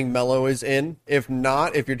 I think Melo is in. If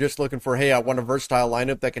not, if you're just looking for, hey, I want a versatile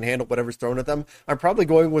lineup that can handle whatever's thrown at them, I'm probably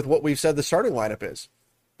going with what we've said the starting lineup is,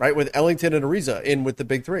 right? With Ellington and Ariza in with the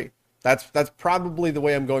big 3. That's probably the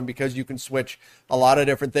way I'm going because you can switch a lot of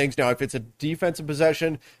different things. Now, if it's a defensive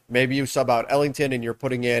possession, maybe you sub out Ellington and you're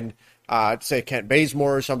putting in, say, Kent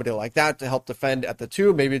Bazemore or somebody like that to help defend at the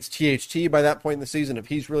 2. Maybe it's THT by that point in the season if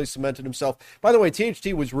he's really cemented himself. By the way,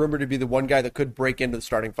 THT was rumored to be the one guy that could break into the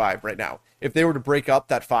starting 5 right now. If they were to break up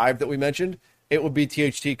that 5 that we mentioned, it would be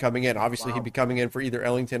THT coming in. Obviously, He'd be coming in for either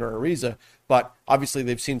Ellington or Ariza, but obviously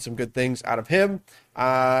they've seen some good things out of him.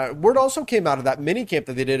 Word also came out of that mini camp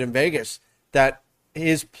that they did in Vegas that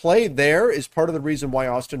his play there is part of the reason why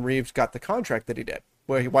Austin Reeves got the contract that he did,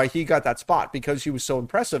 why he got that spot, because he was so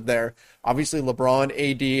impressive there. Obviously, LeBron,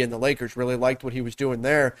 AD, and the Lakers really liked what he was doing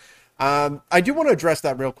there. I do want to address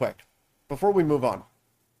that real quick before we move on.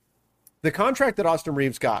 The contract that Austin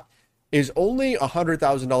Reeves got is only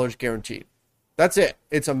 $100,000 guaranteed. That's it.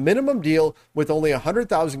 It's a minimum deal with only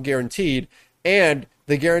 $100,000 guaranteed, and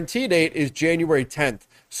the guarantee date is January 10th.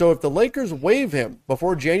 So if the Lakers waive him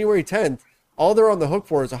before January 10th, all they're on the hook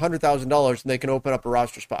for is $100,000, and they can open up a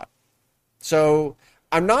roster spot. So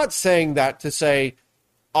I'm not saying that to say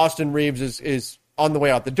Austin Reeves is on the way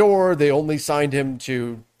out the door. They only signed him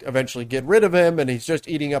to eventually get rid of him, and he's just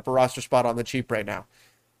eating up a roster spot on the cheap right now.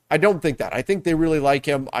 I don't think that. I think they really like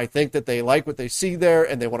him. I think that they like what they see there,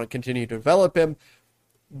 and they want to continue to develop him.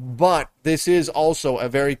 But this is also a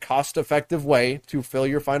very cost-effective way to fill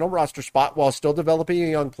your final roster spot while still developing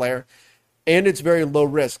a young player, and it's very low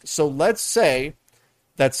risk. So let's say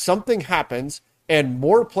that something happens and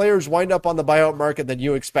more players wind up on the buyout market than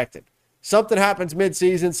you expected. Something happens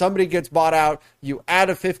midseason, somebody gets bought out, you add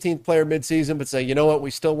a 15th player midseason, but say, you know what,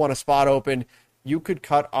 we still want a spot open. You could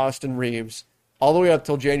cut Austin Reeves all the way up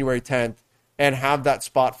till January 10th and have that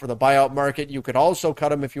spot for the buyout market. You could also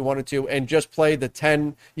cut him if you wanted to and just play the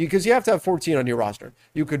 10, because you have to have 14 on your roster.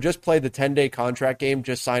 You could just play the 10-day contract game,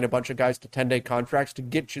 just sign a bunch of guys to 10-day contracts to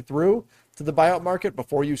get you through to the buyout market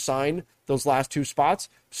before you sign those last 2 spots.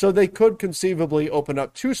 So they could conceivably open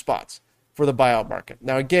up 2 spots for the buyout market.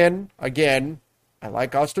 Now, again, I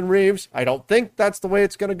like Austin Reeves. I don't think that's the way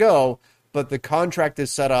it's going to go, but the contract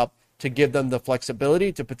is set up to give them the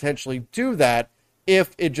flexibility to potentially do that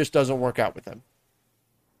if it just doesn't work out with him.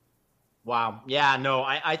 Wow. Yeah, no,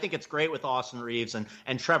 I think it's great with Austin Reeves.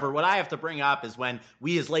 And Trevor, what I have to bring up is when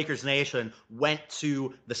we as Lakers Nation went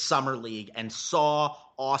to the Summer League and saw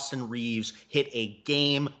Austin Reeves hit a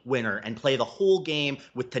game winner and play the whole game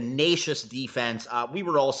with tenacious defense. We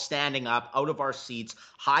were all standing up out of our seats,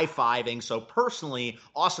 high-fiving. So personally,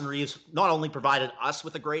 Austin Reeves not only provided us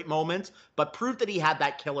with a great moment, but proved that he had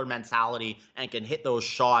that killer mentality and can hit those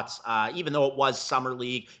shots. Even though it was Summer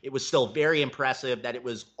League, it was still very impressive that it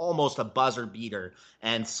was almost a buzzer beater.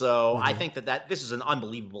 And so I think that this is an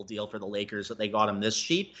unbelievable deal for the Lakers that they got him this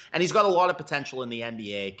cheap. And he's got a lot of potential in the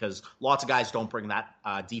NBA because lots of guys don't bring that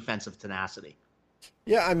defensive tenacity.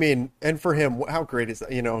 Yeah, I mean, and for him, how great is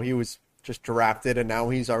that? You know, he was just drafted and now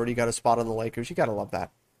he's already got a spot on the Lakers. You got to love that.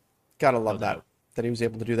 Got to love that he was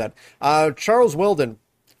able to do that. Charles Wilden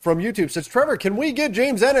from YouTube says, Trevor, can we get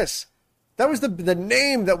James Ennis? That was the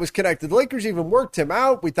name that was connected. The Lakers even worked him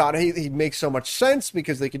out. We thought he makes so much sense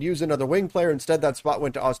because they could use another wing player. Instead, that spot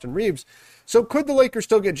went to Austin Reeves. So could the Lakers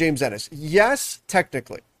still get James Ennis? Yes,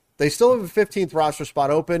 technically. They still have a 15th roster spot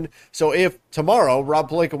open. So if tomorrow Rob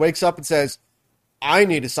Pelinka wakes up and says, I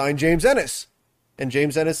need to sign James Ennis, and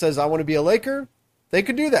James Ennis says, I want to be a Laker, they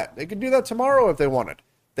could do that. They could do that tomorrow if they wanted.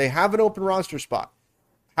 They have an open roster spot.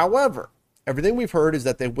 However, everything we've heard is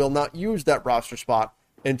that they will not use that roster spot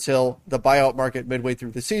until the buyout market midway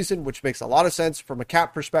through the season, which makes a lot of sense from a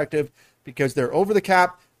cap perspective because they're over the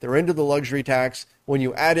cap, they're into the luxury tax. When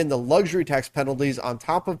you add in the luxury tax penalties on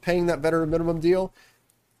top of paying that veteran minimum deal,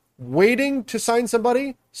 waiting to sign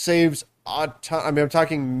somebody saves I'm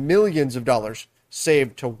talking millions of dollars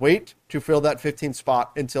saved to wait to fill that 15th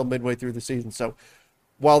spot until midway through the season. So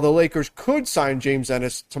while the Lakers could sign James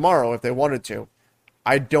Ennis tomorrow if they wanted to,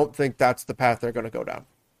 I don't think that's the path they're going to go down.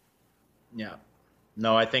 Yeah.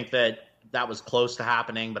 No, I think that was close to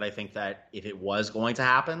happening, but I think that if it was going to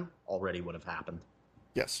happen, already would have happened.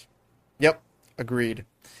 Yes. Yep. Agreed.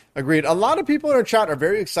 A lot of people in our chat are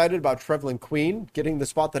very excited about Trevelin Queen getting the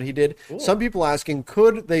spot that he did. Ooh. Some people asking,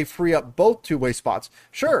 could they free up both two-way spots?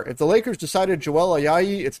 Sure. If the Lakers decided Joel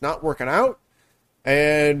Ayayi, it's not working out,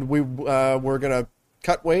 and we're going to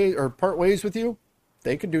part ways with you,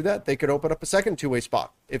 they could do that. They could open up a second two-way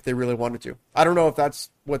spot if they really wanted to. I don't know if that's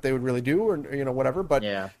what they would really do or whatever, but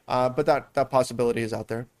yeah. But that possibility is out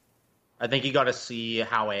there. I think you got to see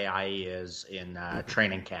how AI is in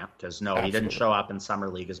training camp because he didn't show up in Summer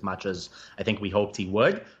League as much as I think we hoped he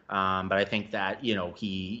would. But I think that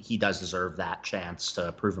he does deserve that chance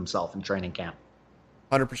to prove himself in training camp.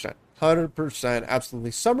 100%,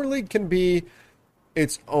 absolutely. Summer League can be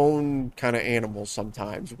its own kind of animal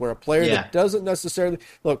sometimes, where a player that doesn't necessarily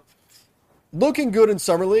looking good in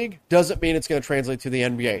Summer League doesn't mean it's going to translate to the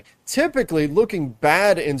NBA. Typically, looking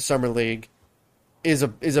bad in Summer League is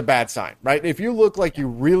a bad sign, right? If you look like you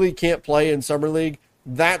really can't play in Summer League,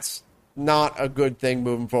 that's not a good thing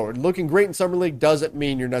moving forward. Looking great in Summer League doesn't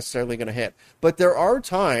mean you're necessarily going to hit. But there are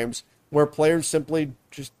times where players simply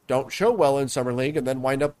just don't show well in Summer League and then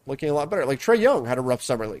wind up looking a lot better. Like Trae Young had a rough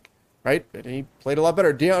Summer League, right? And he played a lot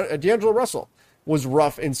better. D'Angelo Russell was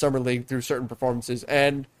rough in Summer League through certain performances,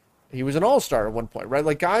 and he was an all-star at one point, right?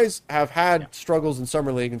 Like guys have had struggles in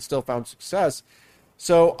Summer League and still found success.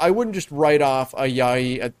 So I wouldn't just write off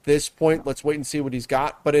Ayayi at this point. Let's wait and see what he's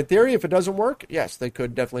got. But in theory, if it doesn't work, yes, they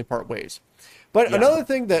could definitely part ways. But another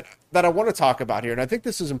thing that I want to talk about here, and I think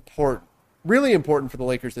this is important, really important for the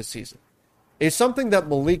Lakers this season, is something that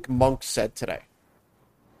Malik Monk said today.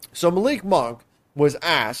 So Malik Monk was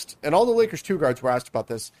asked, and all the Lakers 2 guards were asked about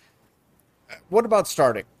this, what about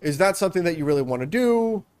starting? Is that something that you really want to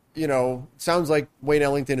do? Sounds like Wayne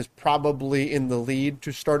Ellington is probably in the lead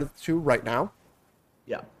to start at the 2 right now.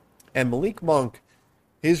 Yeah. And Malik Monk,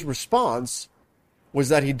 his response was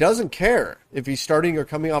that he doesn't care if he's starting or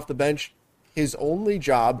coming off the bench. His only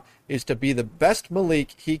job is to be the best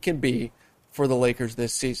Malik he can be for the Lakers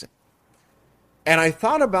this season. And I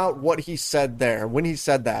thought about what he said there when he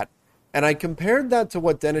said that, and I compared that to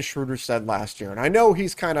what Dennis Schroeder said last year. And I know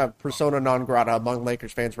he's kind of persona non grata among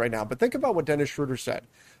Lakers fans right now, but think about what Dennis Schroeder said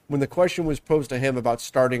when the question was posed to him about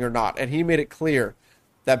starting or not. And he made it clear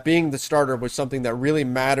that being the starter was something that really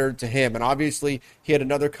mattered to him. And obviously, he had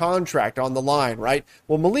another contract on the line, right?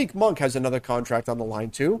 Well, Malik Monk has another contract on the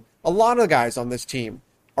line, too. A lot of guys on this team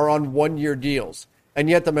are on one-year deals. And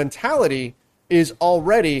yet the mentality is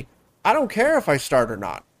already, I don't care if I start or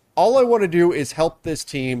not. All I want to do is help this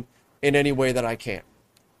team in any way that I can.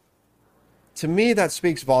 To me, that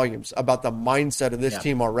speaks volumes about the mindset of this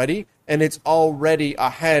team already, and it's already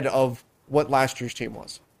ahead of what last year's team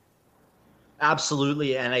was.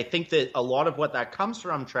 Absolutely. And I think that a lot of what that comes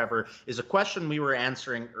from, Trevor, is a question we were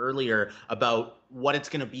answering earlier about what it's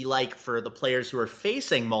going to be like for the players who are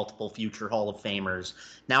facing multiple future Hall of Famers.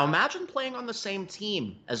 Now, imagine playing on the same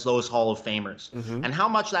team as those Hall of Famers and how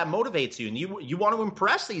much that motivates you. And you want to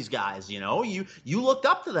impress these guys, you looked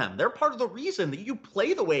up to them. They're part of the reason that you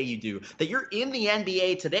play the way you do, that you're in the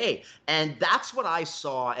NBA today. And that's what I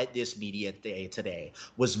saw at this media day today,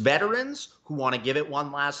 was veterans who want to give it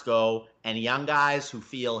one last go and young guys who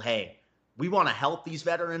feel, hey, we want to help these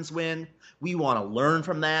veterans win. We want to learn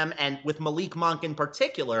from them. And with Malik Monk in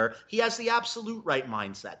particular, he has the absolute right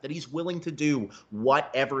mindset that he's willing to do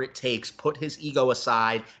whatever it takes, put his ego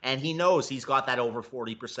aside, and he knows he's got that over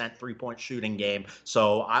 40% three-point shooting game.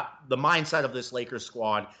 So the mindset of this Lakers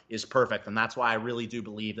squad is perfect, and that's why I really do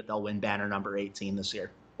believe that they'll win banner number 18 this year.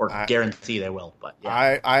 Or guarantee they will, but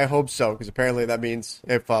yeah. I hope so, because apparently that means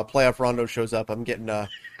if playoff Rondo shows up, I'm getting a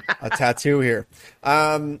tattoo here.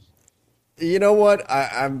 You know what?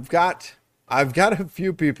 I've got a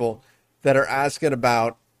few people that are asking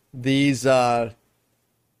about these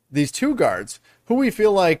two guards who we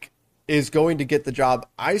feel like is going to get the job.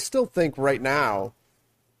 I still think right now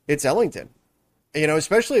it's Ellington.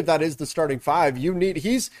 Especially if that is the starting five.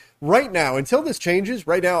 He's right now, until this changes,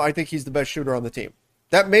 right now I think he's the best shooter on the team.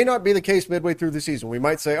 That may not be the case midway through the season. We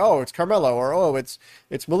might say, oh, it's Carmelo, or oh, it's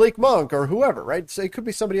Malik Monk, or whoever, right? So it could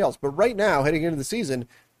be somebody else. But right now, heading into the season,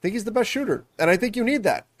 I think he's the best shooter. And I think you need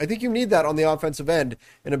that. I think you need that on the offensive end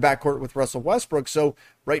in a backcourt with Russell Westbrook. So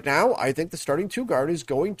right now, I think the starting two guard is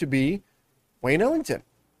going to be Wayne Ellington.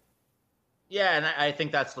 Yeah, and I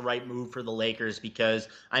think that's the right move for the Lakers because,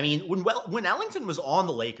 when Ellington was on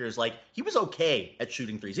the Lakers, he was okay at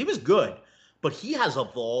shooting threes. He was good. But he has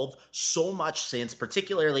evolved so much since,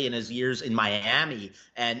 particularly in his years in Miami.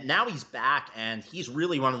 And now he's back, and he's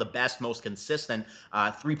really one of the best, most consistent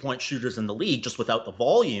three-point shooters in the league, just without the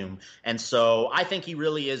volume. And so I think he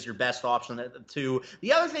really is your best option at the two.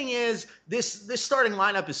 The other thing is this starting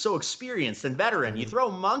lineup is so experienced and veteran. You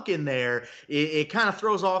throw Monk in there, it kind of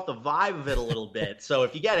throws off the vibe of it a little bit. So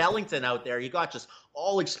if you get Ellington out there, you got just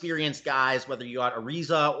all experienced guys, whether you got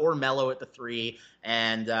Ariza or Melo at the three.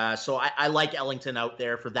 And so I like Ellington out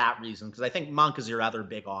there for that reason, because I think Monk is your other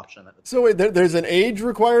big option. So wait, there's an age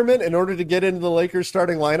requirement in order to get into the Lakers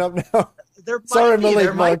starting lineup now? Sorry,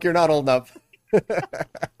 Malik Monk, you're not old enough.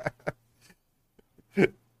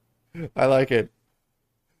 I like it.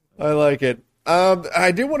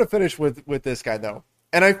 I do want to finish with this guy, though.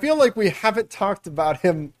 And I feel like we haven't talked about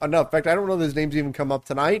him enough. In fact, I don't know if his name's even come up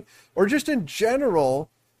tonight or just in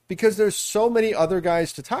general, because there's so many other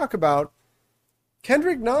guys to talk about.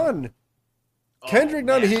 Kendrick Nunn.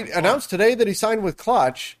 He announced today that he signed with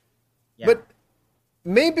Clutch. Yeah. But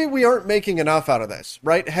maybe we aren't making enough out of this,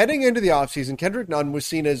 right? Heading into the offseason, Kendrick Nunn was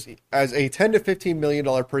seen as a $10 to $15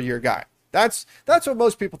 million per year guy. That's what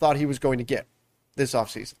most people thought he was going to get this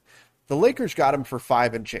offseason. The Lakers got him for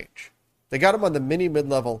 $5 and change. They got him on the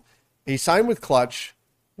mid-level. He signed with Clutch,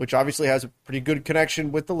 which obviously has a pretty good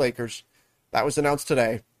connection with the Lakers. That was announced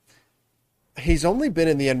today. He's only been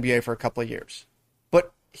in the NBA for a couple of years,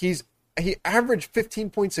 but he averaged 15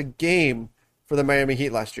 points a game for the Miami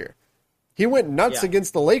Heat last year. He went nuts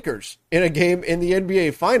against the Lakers in a game in the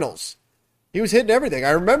NBA Finals. He was hitting everything.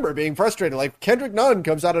 I remember being frustrated. Like, Kendrick Nunn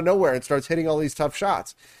comes out of nowhere and starts hitting all these tough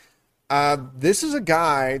shots. This is a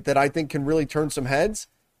guy that I think can really turn some heads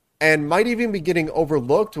and might even be getting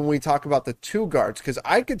overlooked when we talk about the two guards, because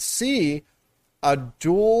I could see a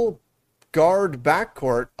dual guard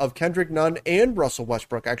backcourt of Kendrick Nunn and Russell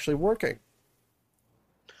Westbrook actually working.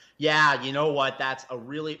 Yeah, you know what? That's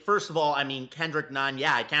first of all, Kendrick Nunn,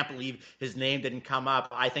 I can't believe his name didn't come up.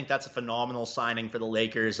 I think that's a phenomenal signing for the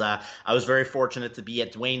Lakers. I was very fortunate to be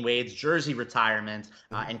at Dwayne Wade's jersey retirement,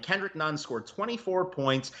 and Kendrick Nunn scored 24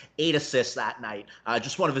 points, 8 assists that night.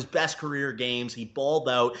 Just one of his best career games. He balled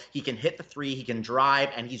out. He can hit the three. He can drive,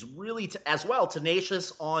 and he's really, as well,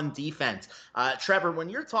 tenacious on defense. Trevor,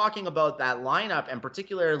 when you're talking about that lineup, and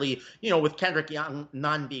particularly, with Kendrick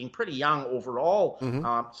Nunn being pretty young overall,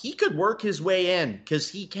 he could work his way in because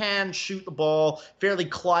he can shoot the ball fairly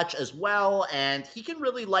clutch as well, and he can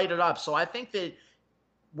really light it up. So I think that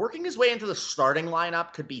working his way into the starting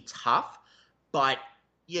lineup could be tough, but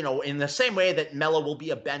in the same way that Melo will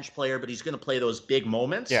be a bench player, but he's going to play those big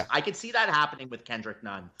moments. Yeah. I could see that happening with Kendrick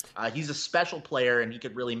Nunn. He's a special player, and he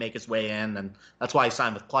could really make his way in, and that's why he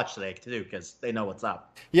signed with Clutch today, too, because they know what's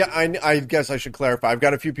up. Yeah, I guess I should clarify. I've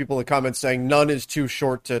got a few people in the comments saying Nunn is too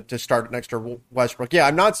short to start next to Westbrook. Yeah,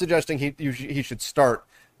 I'm not suggesting he should start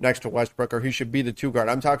next to Westbrook or he should be the two guard.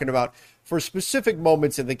 I'm talking about for specific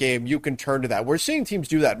moments in the game, you can turn to that. We're seeing teams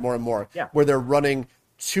do that more and more, where they're running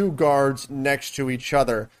two guards next to each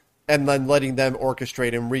other and then letting them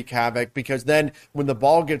orchestrate and wreak havoc, because then when the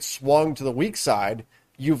ball gets swung to the weak side,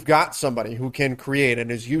 you've got somebody who can create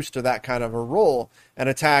and is used to that kind of a role and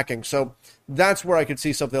attacking. So that's where I could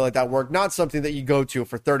see something like that work. Not something that you go to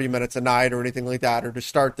for 30 minutes a night or anything like that, or to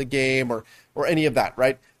start the game or any of that,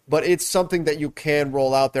 right? But it's something that you can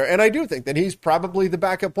roll out there. And I do think that he's probably the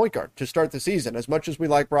backup point guard to start the season. As much as we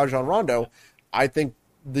like Rajon Rondo, I think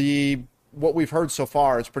what we've heard so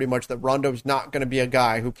far is pretty much that Rondo's not going to be a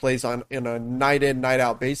guy who plays in a night in, night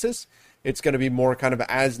out basis. It's going to be more kind of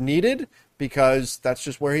as needed, because that's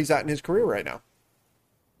just where he's at in his career right now.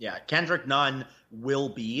 Yeah, Kendrick Nunn will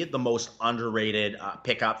be the most underrated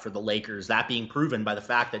pickup for the Lakers. That being proven by the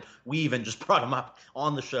fact that we even just brought him up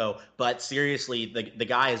on the show. But seriously, the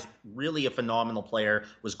guy is really a phenomenal player,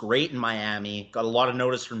 was great in Miami, got a lot of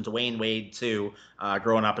notice from Dwayne Wade too,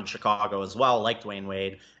 growing up in Chicago as well, like Dwayne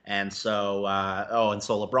Wade. And so,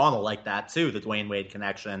 so LeBron will like that too, the Dwayne Wade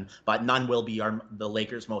connection. But Nunn will be the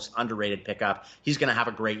Lakers' most underrated pickup. He's going to have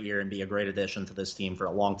a great year and be a great addition to this team for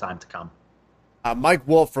a long time to come. Mike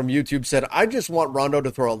Wolf from YouTube said, I just want Rondo to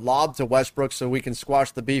throw a lob to Westbrook so we can squash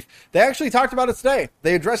the beef. They actually talked about it today.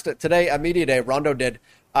 They addressed it today at Media Day. Rondo did.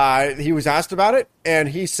 He was asked about it, and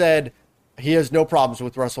he said he has no problems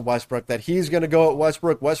with Russell Westbrook, that he's going to go at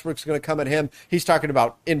Westbrook. Westbrook's going to come at him. He's talking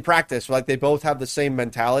about in practice, like they both have the same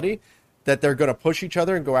mentality, that they're going to push each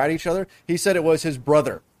other and go at each other. He said it was his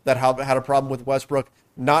brother that had a problem with Westbrook,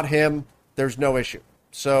 not him. There's no issue.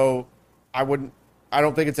 So I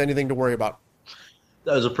don't think it's anything to worry about.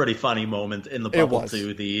 That was a pretty funny moment in the bubble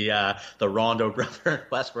too, the Rondo brother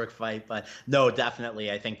Westbrook fight. But no, definitely,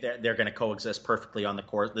 I think they're going to coexist perfectly on the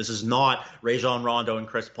court. This is not Rajon Rondo and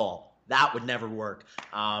Chris Paul. That would never work.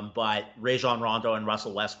 But Rajon Rondo and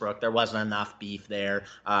Russell Westbrook, there wasn't enough beef there.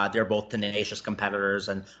 They're both tenacious competitors,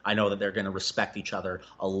 and I know that they're going to respect each other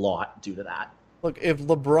a lot due to that. Look, if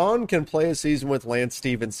LeBron can play a season with Lance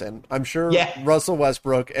Stevenson, I'm sure Russell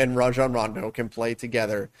Westbrook and Rajon Rondo can play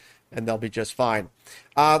together, and they'll be just fine.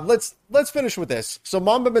 Let's finish with this. So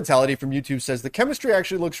Mamba Mentality from YouTube says, the chemistry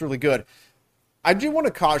actually looks really good. I do want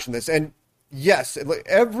to caution this. And yes,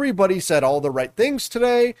 everybody said all the right things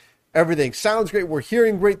today. Everything sounds great. We're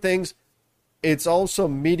hearing great things. It's also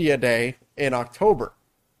Media Day in October.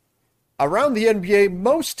 Around the NBA,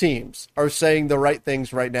 most teams are saying the right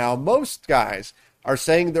things right now. Most guys are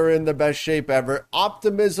saying they're in the best shape ever.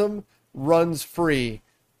 Optimism runs free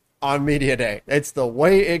on Media Day. It's the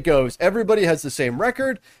way it goes. Everybody has the same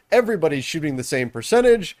record. Everybody's shooting the same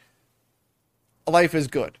percentage. Life is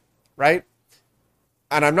good, right?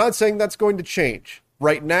 And I'm not saying that's going to change.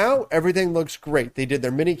 Right now, everything looks great. They did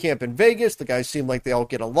their mini camp in Vegas. The guys seem like they all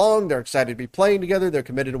get along. They're excited to be playing together. They're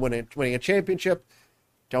committed to winning a championship.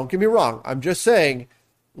 Don't get me wrong. I'm just saying,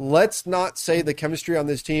 let's not say the chemistry on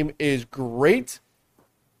this team is great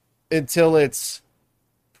until it's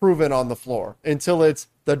proven on the floor, until it's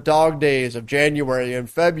the dog days of January and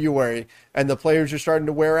February, and the players are starting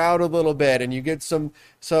to wear out a little bit, and you get some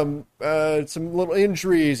little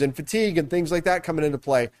injuries and fatigue and things like that coming into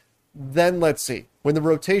play. Then let's see.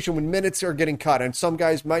 When minutes are getting cut, and some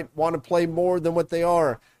guys might want to play more than what they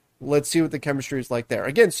are, let's see what the chemistry is like there.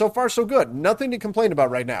 Again, so far so good. Nothing to complain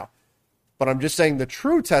about right now. But I'm just saying the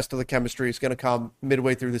true test of the chemistry is going to come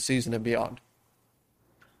midway through the season and beyond.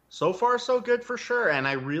 So far, so good for sure. And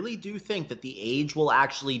I really do think that the age will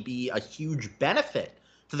actually be a huge benefit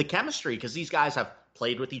to the chemistry, because these guys have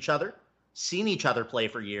played with each other, seen each other play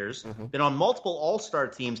for years, been on multiple all-star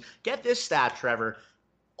teams. Get this stat, Trevor.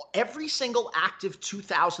 Every single active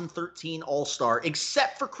 2013 all-star,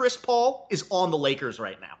 except for Chris Paul, is on the Lakers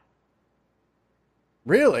right now.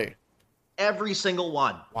 Really? Every single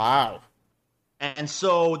one. Wow. And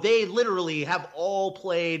so they literally have all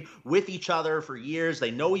played with each other for years. They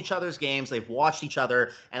know each other's games. They've watched each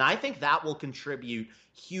other. And I think that will contribute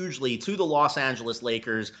hugely to the Los Angeles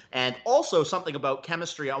Lakers. And also something about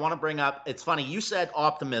chemistry I want to bring up. It's funny, you said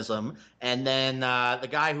optimism, and then the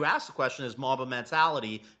guy who asked the question is Mamba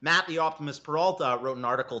Mentality. Matt the Optimist Peralta wrote an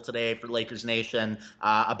article today for Lakers Nation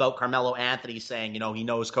about Carmelo Anthony saying, he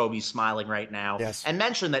knows Kobe's smiling right now, and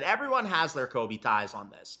mentioned that everyone has their Kobe ties on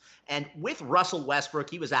this. And with Russell Westbrook,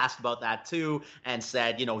 he was asked about that too and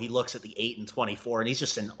said, he looks at the 8 and 24 and he's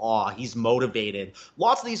just in awe. He's motivated.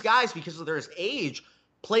 Lots of these guys, because of their age,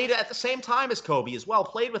 played at the same time as Kobe as well,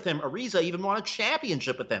 played with him. Ariza even won a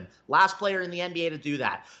championship with him. Last player in the NBA to do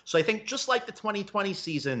that. So I think just like the 2020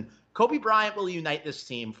 season, Kobe Bryant will unite this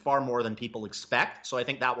team far more than people expect. So I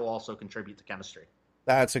think that will also contribute to chemistry.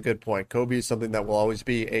 That's a good point. Kobe is something that will always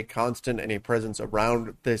be a constant and a presence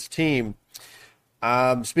around this team.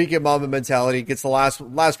 Speaking of Mamba mentality, gets the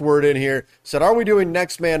last word in here. Said, are we doing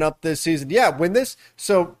next man up this season? Yeah,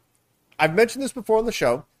 so I've mentioned this before on the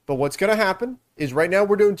show, but what's going to happen is right now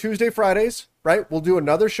we're doing Tuesday, Fridays, right? We'll do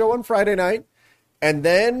another show on Friday night, and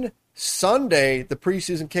then Sunday, the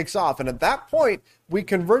preseason kicks off. And at that point, we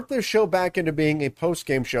convert this show back into being a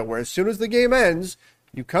post-game show, where as soon as the game ends,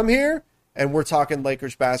 you come here, and we're talking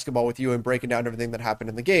Lakers basketball with you and breaking down everything that happened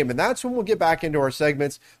in the game. And that's when we'll get back into our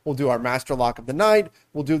segments. We'll do our Master Lock of the Night.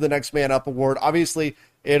 We'll do the Next Man Up award. Obviously,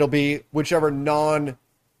 it'll be whichever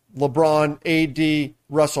non-LeBron, AD,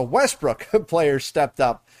 Russell Westbrook players stepped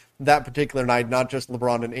up that particular night, not just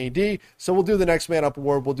LeBron and AD. So we'll do the Next Man Up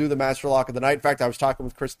award. We'll do the Master Lock of the Night. In fact, I was talking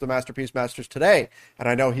with Chris, the Masterpiece Masters, today, and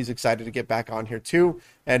I know he's excited to get back on here too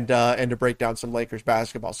and to break down some Lakers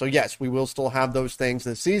basketball. So yes, we will still have those things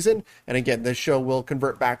this season. And again, this show will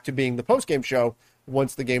convert back to being the post-game show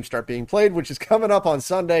once the games start being played, which is coming up on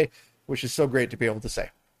Sunday, which is so great to be able to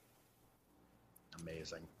say.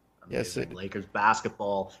 Amazing. Yes, Lakers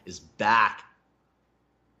basketball is back.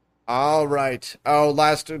 All right. Oh,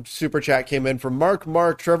 last super chat came in from Mark.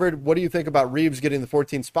 Trevor, what do you think about Reeves getting the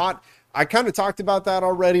 14th spot? I kind of talked about that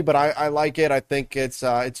already, but I like it. I think it's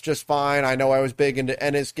just fine. I know I was big into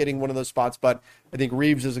Ennis getting one of those spots, but I think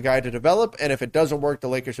Reeves is a guy to develop. And if it doesn't work, the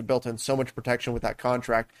Lakers have built in so much protection with that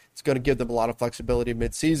contract. It's going to give them a lot of flexibility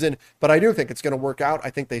midseason. But I do think it's going to work out.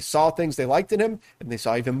 I think they saw things they liked in him, and they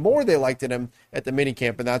saw even more they liked in him at the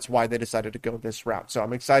minicamp, and that's why they decided to go this route. So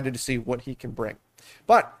I'm excited to see what he can bring.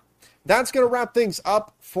 But that's going to wrap things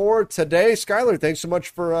up for today. Skylar, thanks so much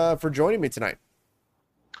for joining me tonight.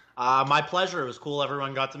 My pleasure. It was cool.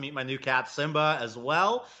 Everyone got to meet my new cat, Simba, as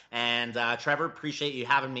well. And Trevor, appreciate you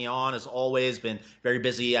having me on. As always, been very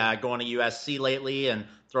busy going to USC lately and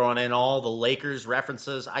throwing in all the Lakers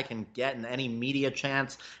references I can get in any media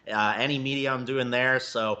chance, any media I'm doing there.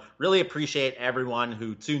 So really appreciate everyone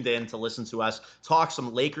who tuned in to listen to us talk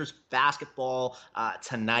some Lakers basketball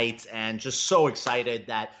tonight, and just so excited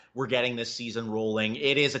that we're getting this season rolling.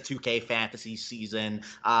 It is a 2K fantasy season.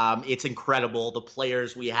 It's incredible. The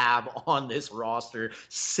players we have on this roster,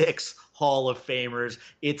 6 Hall of Famers.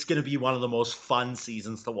 It's going to be one of the most fun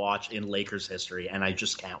seasons to watch in Lakers history, and I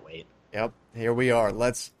just can't wait. Yep, here we are.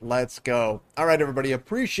 Let's go. All right, everybody,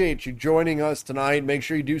 appreciate you joining us tonight. Make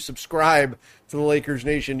sure you do subscribe to the Lakers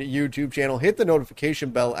Nation YouTube channel. Hit the notification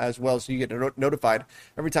bell as well so you get notified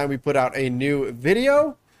every time we put out a new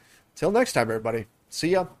video. Till next time, everybody. See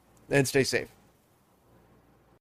ya and stay safe.